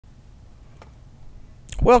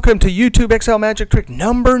Welcome to YouTube Excel Magic Trick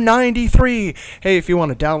number 93. Hey, if you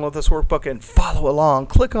want to download this workbook and follow along,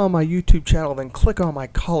 click on my YouTube channel, then click on my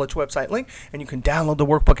college website link, and you can download the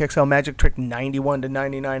workbook Excel Magic Trick 91 to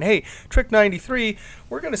 99. Hey, Trick 93,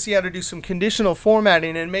 we're going to see how to do some conditional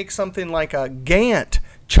formatting and make something like a Gantt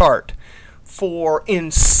chart for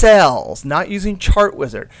in cells, not using Chart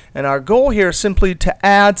Wizard. And our goal here is simply to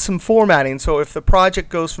add some formatting. So if the project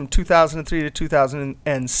goes from 2003 to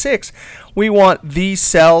 2006, we want these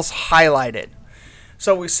cells highlighted.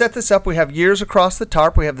 So we set this up. We have years across the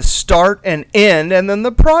top. We have the start and end, and then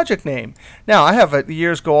the project name. Now I have the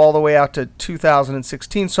years go all the way out to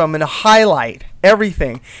 2016, so I'm going to highlight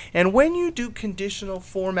everything. And when you do conditional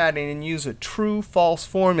formatting and use a true-false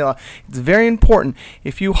formula, it's very important.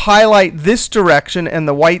 If you highlight this direction and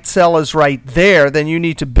the white cell is right there, then you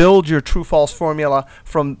need to build your true-false formula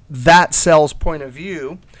from that cell's point of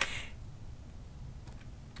view.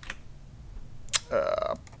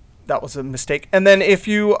 That was a mistake. And then if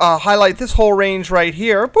you highlight this whole range right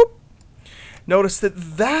here, boop, notice that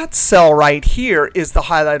that cell right here is the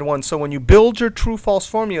highlighted one. So when you build your true-false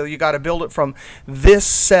formula, you got to build it from this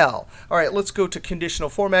cell. All right, let's go to conditional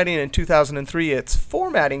formatting. In 2003, it's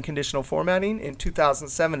formatting, conditional formatting. In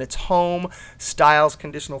 2007, it's home, styles,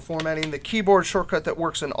 conditional formatting. The keyboard shortcut that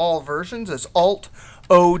works in all versions is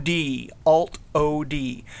Alt-O-D,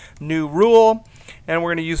 Alt-O-D. New rule. And we're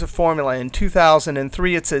going to use a formula. In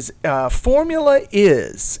 2003, it says formula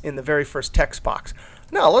is in the very first text box.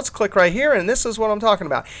 Now let's click right here, and this is what I'm talking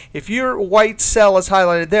about. If your white cell is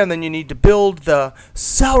highlighted there, then you need to build the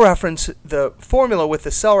cell reference, the formula with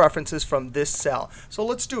the cell references from this cell. So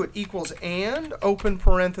let's do it. Equals and open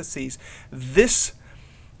parentheses. This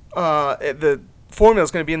the formula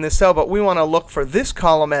is going to be in this cell, but we want to look for this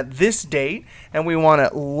column at this date, and we want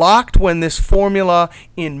it locked when this formula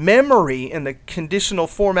in memory in the conditional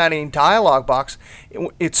formatting dialog box,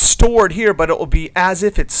 it's stored here, but it will be as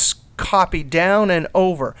if it's copied down and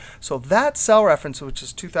over. So that cell reference, which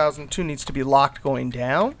is 2002, needs to be locked going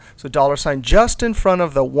down. So $ just in front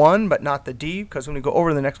of the 1, but not the D, because when we go over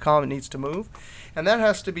to the next column, it needs to move. And that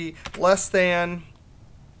has to be less than,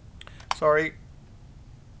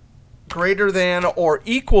 greater than or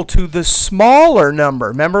equal to the smaller number.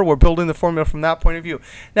 Remember, we're building the formula from that point of view.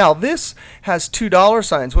 Now, this has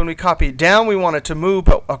 $2. When we copy it down, we want it to move,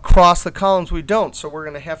 but across the columns, we don't. So we're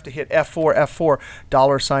going to have to hit F4, F4,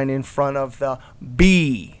 $ in front of the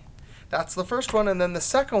B. That's the first one. And then the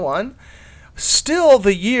second one, still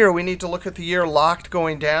the year, we need to look at the year locked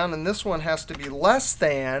going down. And this one has to be less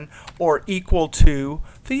than or equal to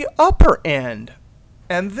the upper end.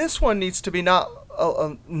 And this one needs to be not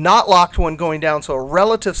locked when going down, so a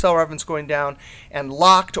relative cell reference going down, and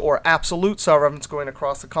locked or absolute cell reference going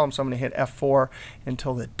across the column. So I'm going to hit F4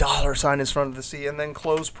 until the $ is in front of the C, and then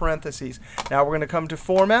close parentheses. Now we're going to come to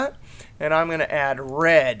Format, and I'm going to add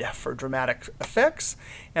red for dramatic effects,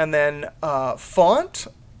 and then font.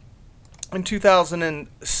 In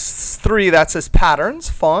 2003, that says Patterns,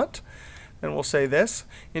 Font. And we'll say this.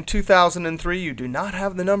 In 2003, you do not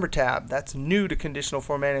have the number tab. That's new to conditional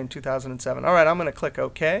formatting in 2007. All right, I'm going to click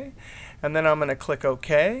OK. And then I'm going to click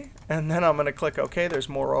OK. And then I'm going to click OK. There's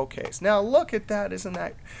more OKs. Now look at that. Isn't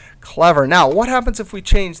that clever? Now what happens if we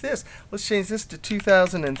change this? Let's change this to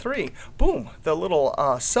 2003. Boom. The little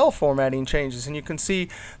cell formatting changes. And you can see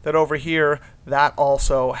that over here, that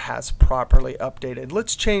also has properly updated.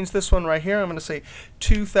 Let's change this one right here. I'm going to say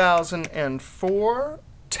 2004.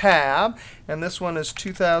 Tab, and this one is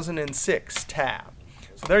 2006 tab.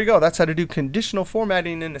 So there you go. That's how to do conditional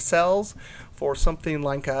formatting in the cells for something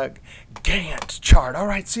like a Gantt chart. All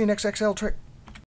right, see you next Excel trick.